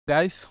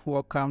Guys,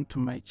 welcome to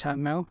my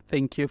channel.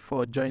 Thank you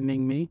for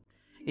joining me.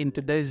 In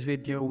today's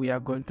video we are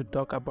going to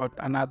talk about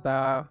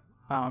another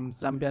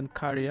Zambian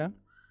carrier,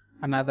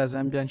 another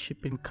Zambian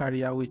shipping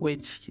carrier,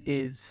 which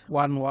is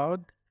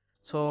Oneworld.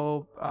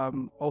 So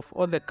of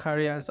all the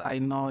carriers I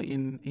know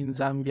in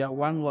Zambia,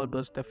 Oneworld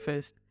was the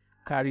first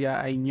carrier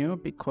I knew,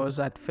 because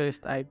at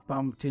first I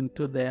bumped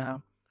into their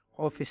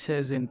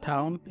offices in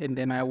town and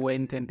then I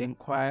went and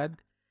inquired,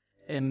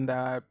 and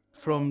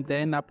from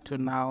then up to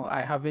now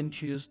I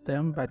haven't used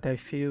them, but I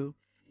feel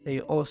they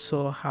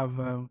also have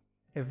a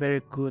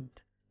very good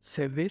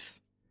service.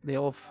 They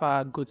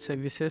offer good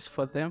services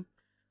for them.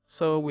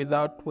 So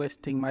without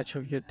wasting much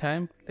of your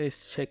time,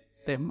 let's check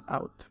them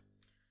out.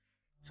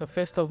 So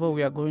first of all,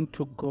 we are going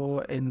to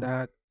go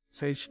and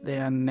search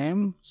their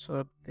name.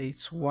 So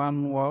it's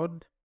One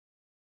Word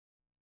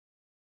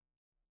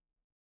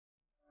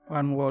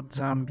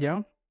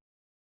Zambia.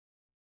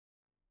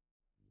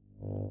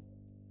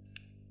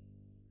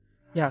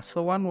 Yeah,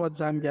 so One Word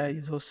Zambia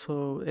is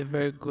also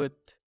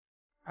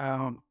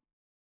um,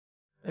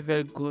 a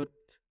very good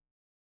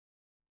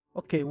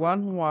Okay,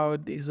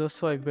 Oneworld is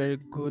also a very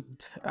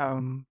good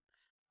um,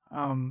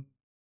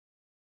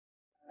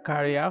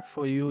 carrier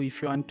for you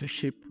if you want to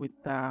ship with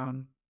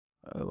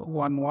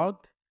Oneworld.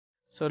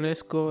 So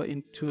let's go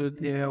into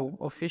their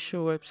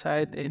official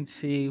website and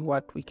see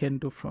what we can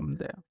do from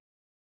there.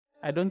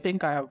 I don't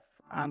think I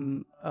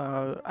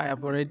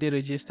have already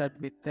registered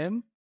with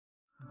them,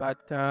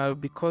 but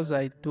because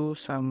I do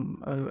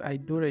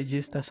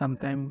register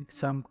sometimes with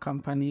some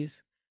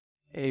companies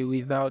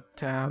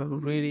without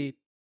really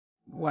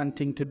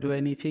wanting to do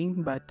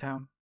anything, but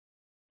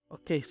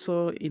okay,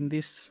 so in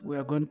this, we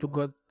are going to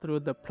go through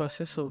the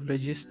process of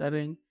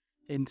registering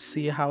and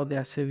see how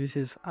their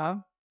services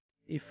are.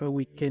 If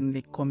we can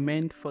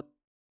recommend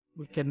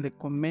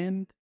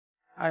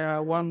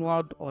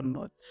Oneworld or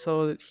not.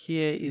 So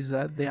here is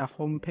their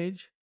homepage.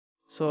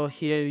 So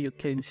here you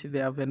can see they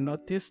have a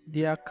notice,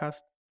 dear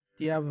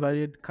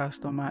valued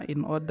customer,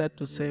 in order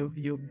to serve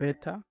you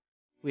better,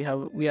 we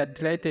are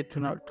delighted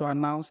to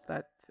announce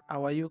that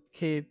our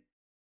UK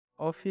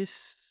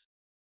office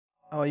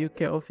our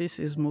UK office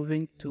is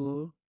moving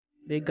to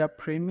bigger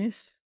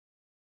premise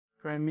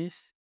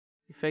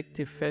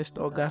effective 1st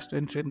August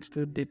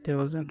 2022.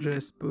 Details and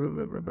address, blah,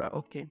 blah, blah, blah.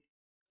 Okay.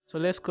 So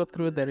let's go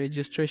through the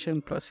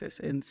registration process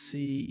and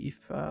see if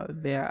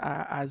they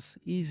are as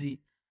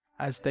easy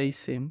as they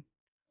seem.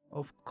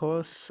 Of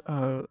course,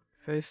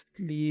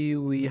 firstly,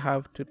 we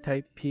have to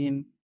type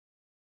in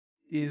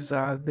is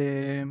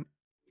the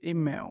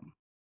email.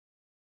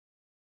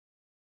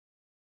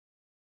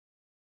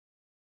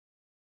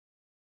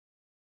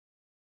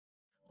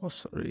 Oh,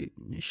 sorry,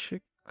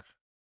 Nishik.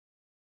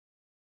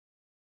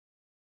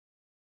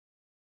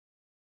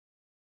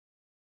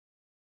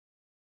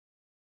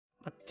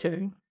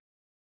 Okay.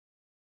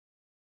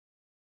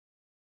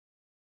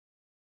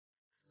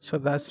 So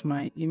that's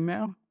my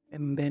email,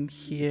 and then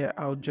here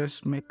I'll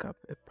just make up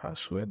a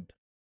password.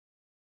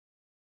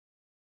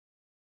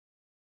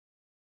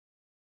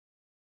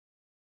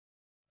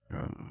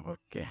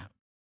 Okay.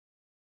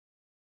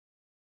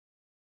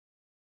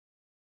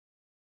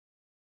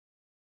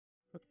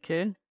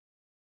 Okay.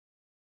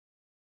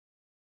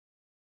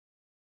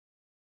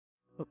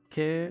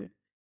 Okay.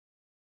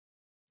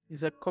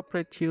 Is a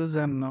corporate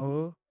user?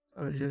 No.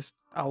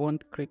 I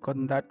won't click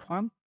on that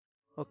one.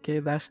 Okay,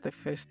 that's the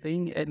first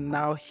thing. And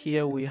now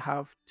here we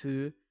have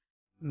to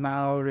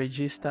now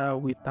register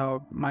with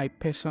my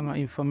personal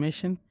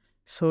information.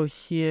 So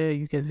here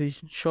you can see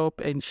shop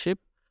and ship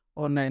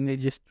online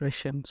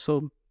registration.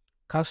 So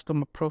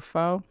customer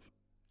profile.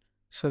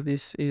 So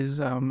this is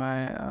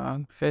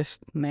my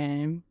first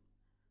name.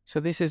 So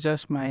this is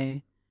just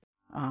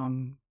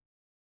um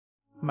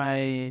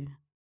my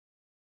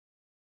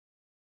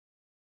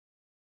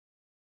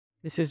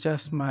this is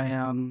just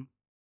my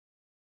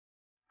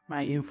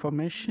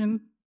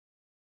information.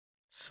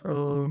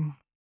 So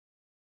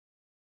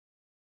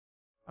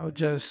I'll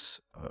just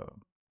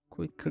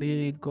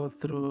quickly go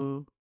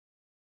through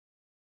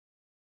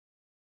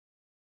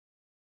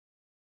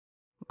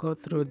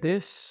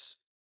this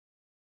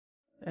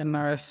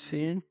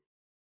NRC.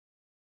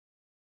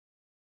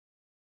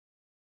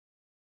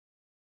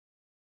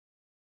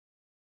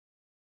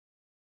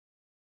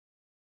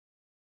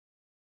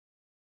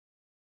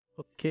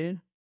 Okay,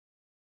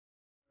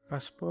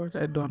 passport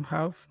I don't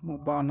have,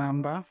 mobile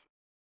number.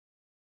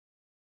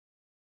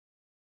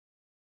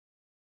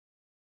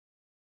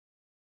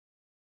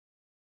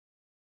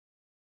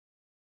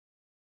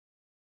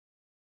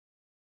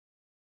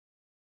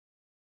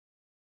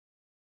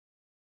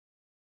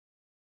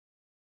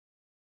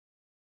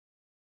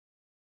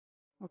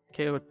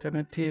 Okay,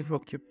 alternative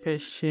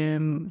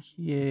occupation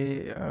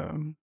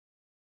here.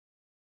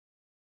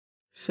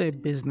 Say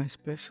business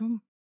person.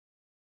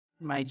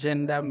 My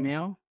gender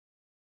male.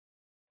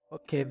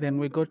 Okay, then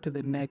we go to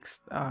the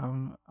next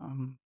uh,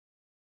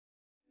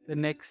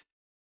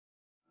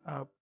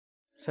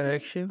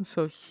 selection.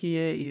 So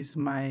here is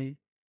my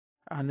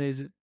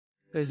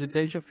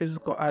residential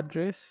physical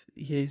address.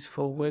 Here is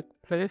for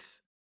workplace,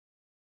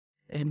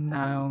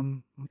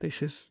 And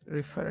this is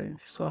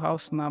reference. So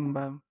house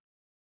number,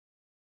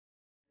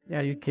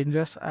 yeah, you can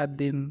just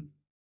add in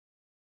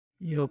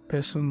your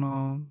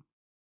personal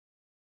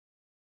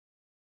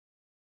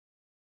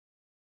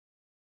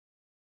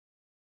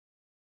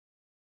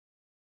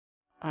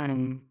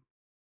um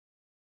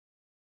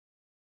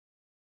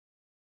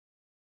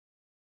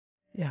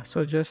yeah,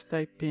 so just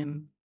type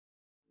in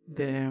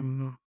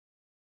the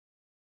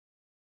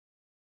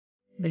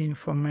the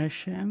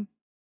information.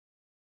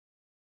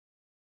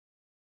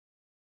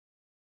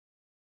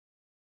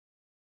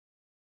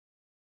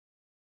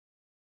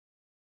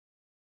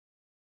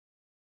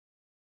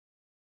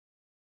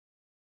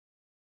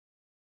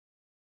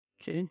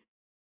 Okay,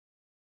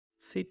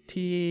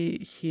 city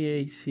here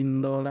is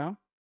in dollar.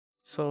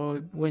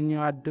 So when you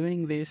are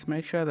doing this,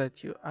 make sure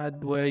that you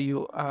add where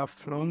you are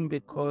from,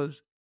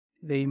 because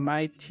they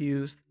will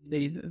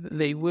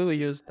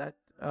use that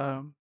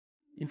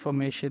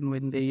information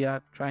when they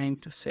are trying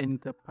to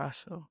send the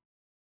parcel.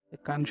 The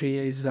country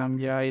here is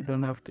Zambia. I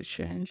don't have to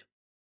change.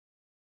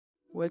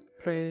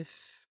 Workplace,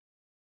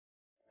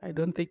 I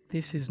don't think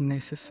this is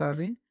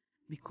necessary,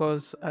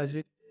 because as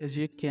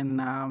you can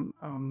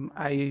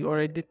I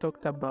already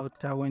talked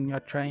about when you're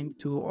trying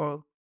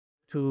to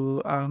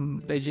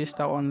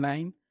register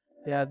online.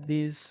 There are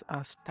these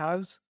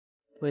stars.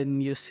 When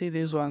you see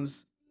these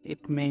ones,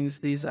 it means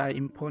these are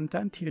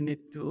important. You need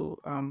to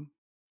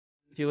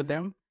fill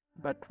them.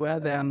 But where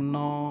there are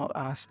no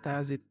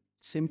stars, it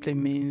simply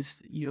means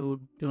you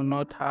do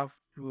not have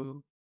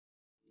to.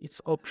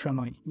 It's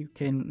optional. You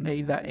can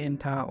either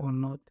enter or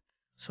not.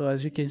 So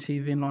as you can see,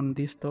 even on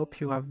this top,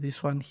 you have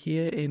this one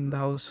here, and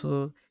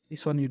also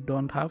this one you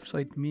don't have. So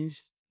it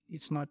means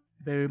it's not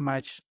very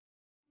much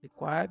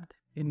required.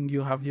 And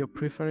you have your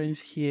preference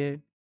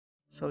here.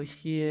 So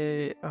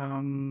here,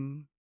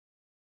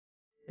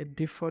 a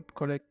default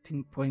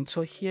collecting point.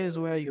 So here is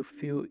where you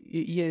feel,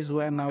 here is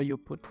where now you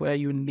put where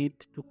you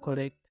need to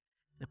collect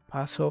the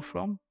parcel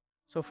from.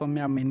 So for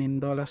me, I'm in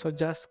dollar. So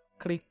just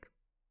click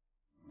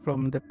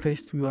from the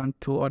place you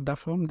want to order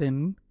from,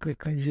 then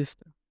click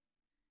register.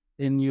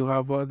 Then you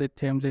have all the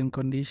terms and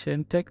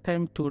conditions. Take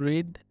time to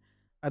read,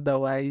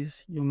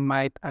 otherwise you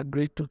might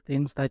agree to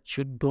things that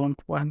you don't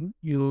want,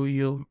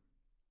 you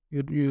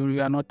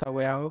are not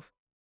aware of.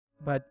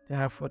 But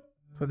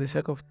for the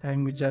sake of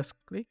time, we just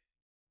click,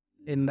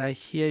 and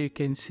here you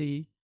can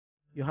see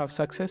you have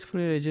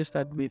successfully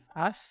registered with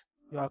us.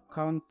 Your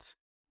account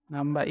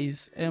number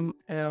is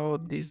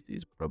ML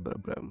this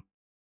problem.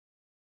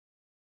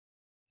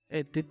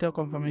 A detailed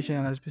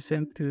confirmation has been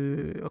sent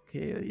to.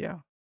 Okay, yeah.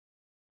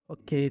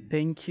 Okay,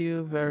 thank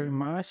you very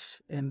much.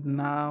 And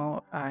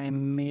now I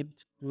need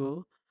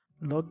to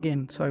log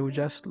in. So I will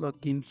just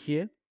log in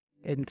here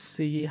and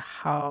see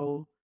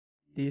how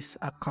this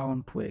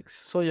account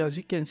works. So as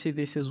you can see,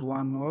 this is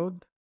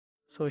Oneworld.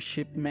 So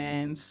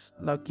shipments,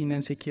 login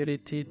and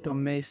security,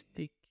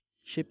 domestic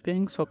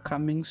shipping. So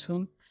coming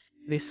soon.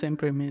 This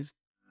simply means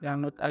they are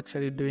not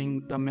actually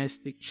doing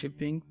domestic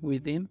shipping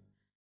within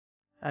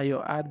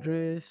your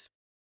address,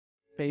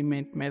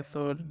 payment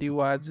method,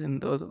 rewards,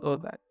 and all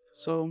that.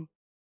 So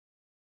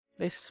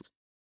let's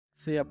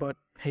say about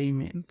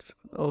payment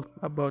or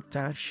about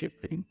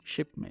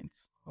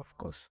shipments, of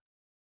course.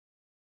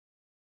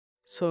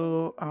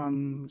 So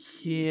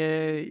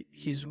here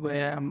is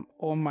where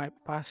all my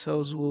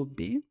parcels will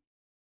be.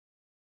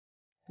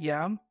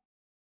 Yeah,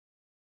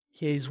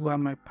 here is where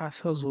my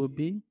parcels will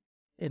be,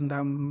 and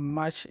I'm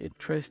much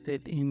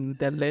interested in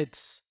the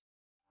rates,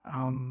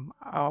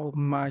 how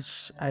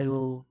much I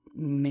will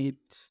need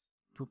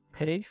to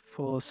pay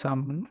for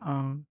something.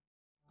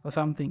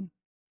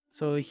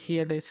 So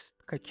here let's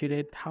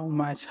calculate how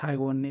much I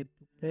will need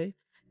to pay,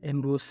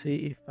 and we'll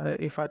see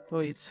if at all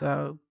it's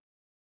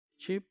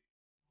cheap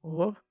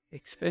or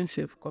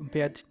expensive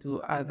compared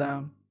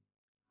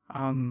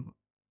um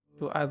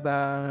to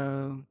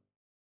other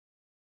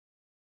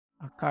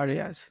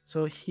carriers.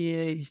 So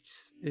here is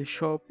the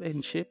shop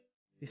and ship.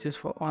 This is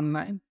for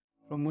online.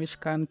 From which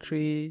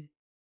country?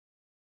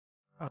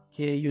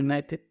 Okay,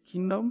 United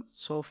Kingdom.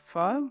 So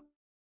far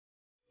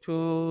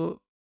to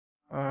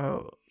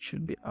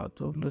should be out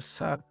of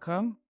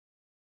Lusaka.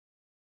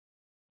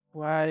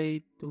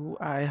 Why do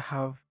I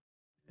have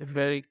a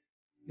very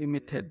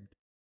limited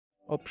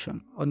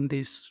option on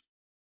this?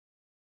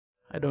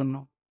 I don't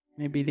know.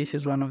 Maybe this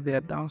is one of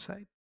their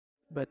downside.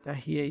 But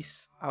here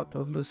is out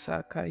of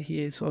Lusaka.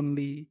 Here is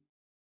only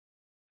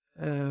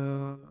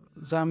uh,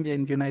 Zambia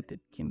and United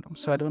Kingdom.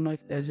 So I don't know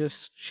if they're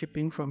just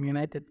shipping from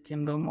United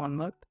Kingdom or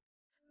not.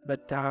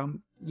 But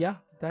yeah,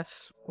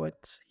 that's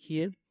what's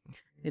here.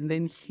 And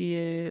then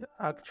here,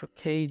 actual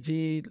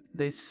kg,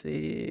 let's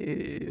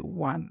say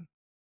 1.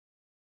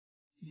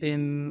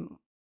 Then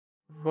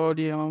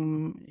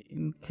volume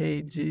in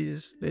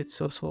kgs,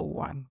 that's also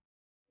 1.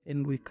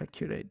 And we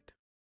calculate.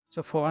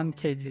 So for 1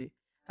 kg,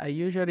 I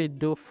usually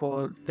do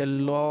for the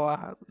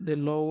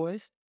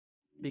lowest,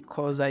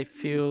 because I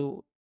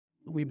feel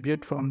we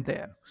build from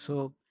there.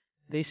 So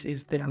this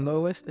is their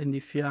lowest, and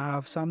if you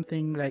have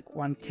something like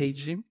 1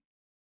 kg,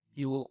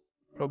 you will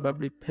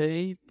probably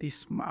pay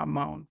this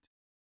amount.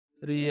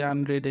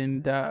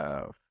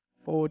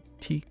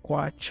 340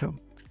 kwacha,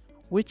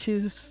 which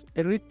is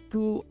a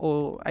little,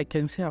 or I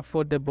can say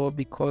affordable,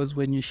 because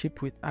when you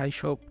ship with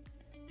ishop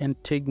and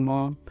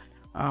Tigmo,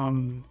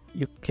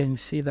 you can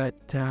see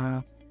that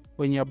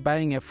when you're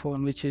buying a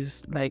phone which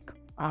is like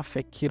half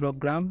a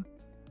kilogram,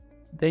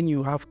 then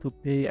you have to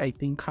pay, I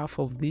think, half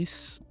of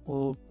this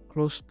or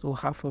close to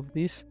half of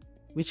this,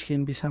 which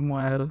can be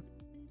somewhere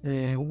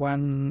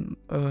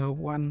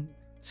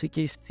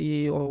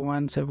 160 or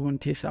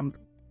 170,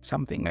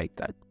 something like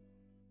that,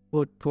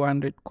 or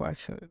 200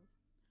 kwacha.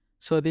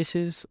 So this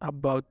is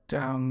about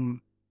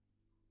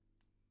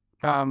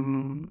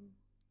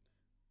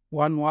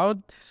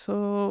Oneworld.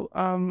 So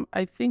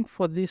I think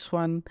for this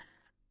one,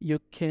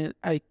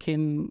 I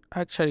can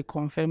actually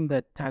confirm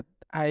that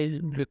I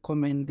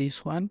recommend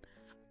this one,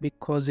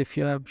 because if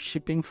you are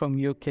shipping from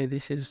UK,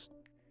 this is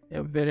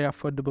a very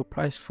affordable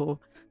price for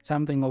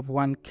something of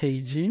 1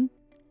 kg.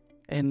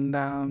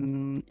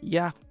 And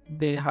yeah,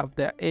 they have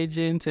their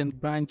agents and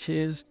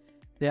branches,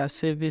 their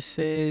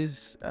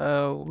services.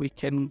 We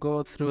can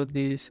go through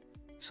this.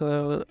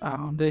 So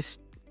this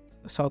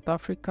South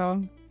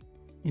Africa,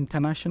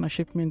 international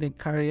shipment and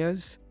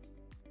carriers.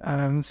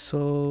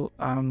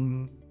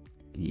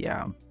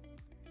 Yeah,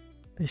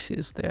 this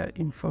is their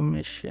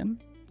information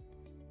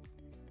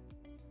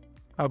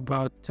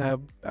about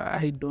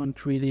I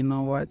don't really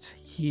know what's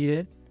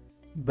here,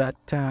 but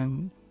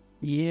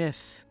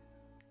yes.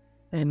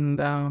 And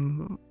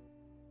I'm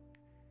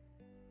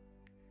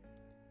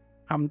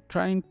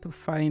trying to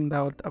find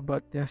out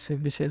about their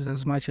services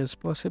as much as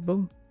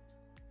possible.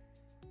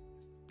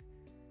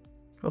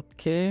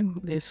 Okay,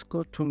 let's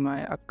go to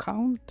my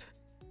account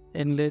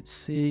and let's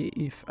see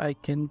if I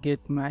can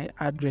get my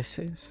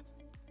addresses.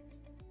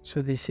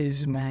 So this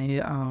is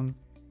my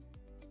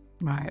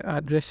my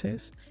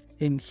addresses,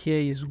 and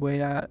here is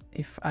where,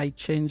 if I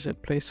change the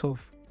place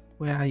of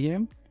where I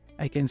am,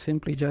 I can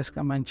simply just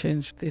come and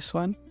change this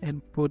one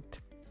and put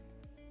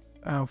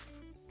to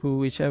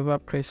whichever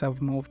place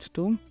I've moved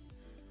to.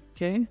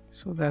 Okay,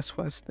 so that's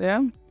what's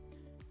there.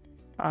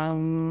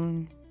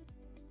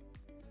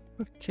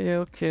 Okay,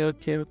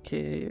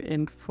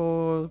 and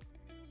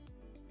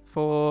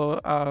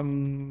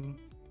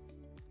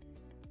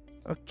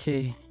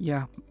okay,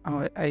 yeah,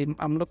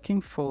 I'm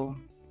looking for,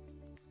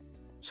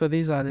 so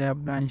these are their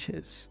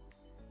branches.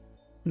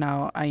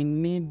 Now I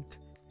need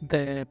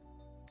the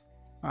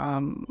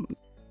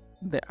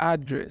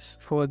address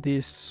for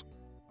this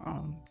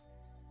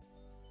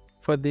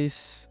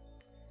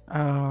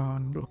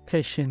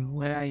location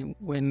where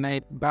when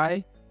I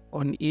buy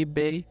on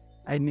eBay,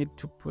 I need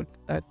to put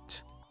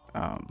that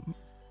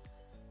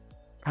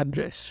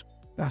address.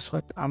 That's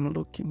what I'm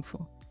looking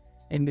for,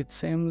 and it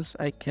seems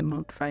I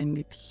cannot find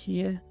it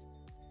here,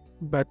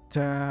 but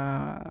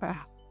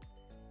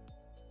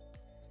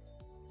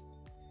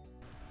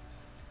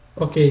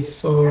okay,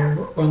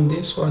 so on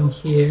this one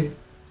here,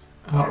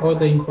 all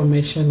the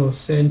information was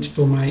sent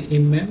to my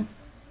email,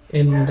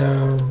 and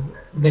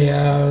they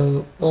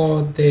are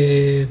all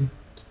the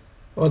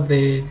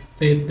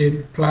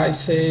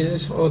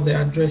prices, all the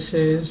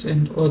addresses,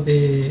 and all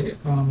the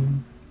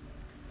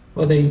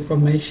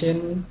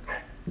information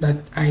that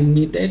I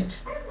needed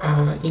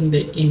in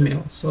the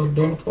email. So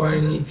don't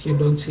worry if you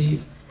don't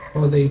see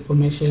all the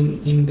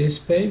information in this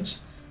page,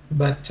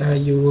 but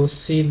you will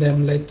see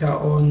them later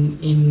on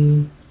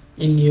in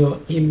your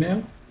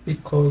email,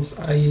 because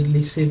I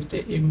received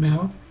the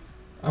email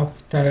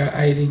after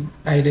I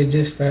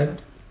registered,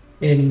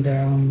 and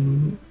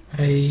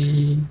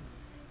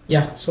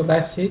yeah, so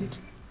that's it.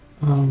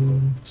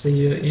 See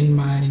you in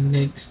my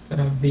next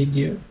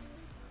video.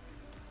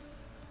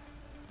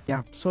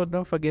 Yeah, so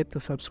don't forget to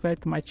subscribe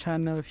to my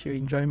channel if you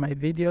enjoy my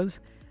videos.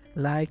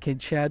 Like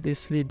and share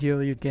this video.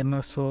 You can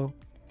also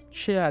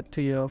share it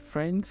to your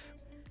friends.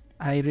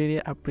 I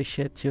really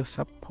appreciate your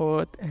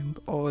support and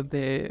all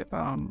the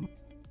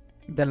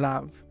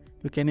love.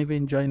 You can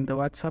even join the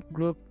WhatsApp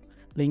group,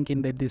 link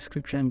in the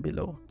description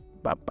below.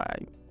 Bye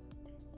bye.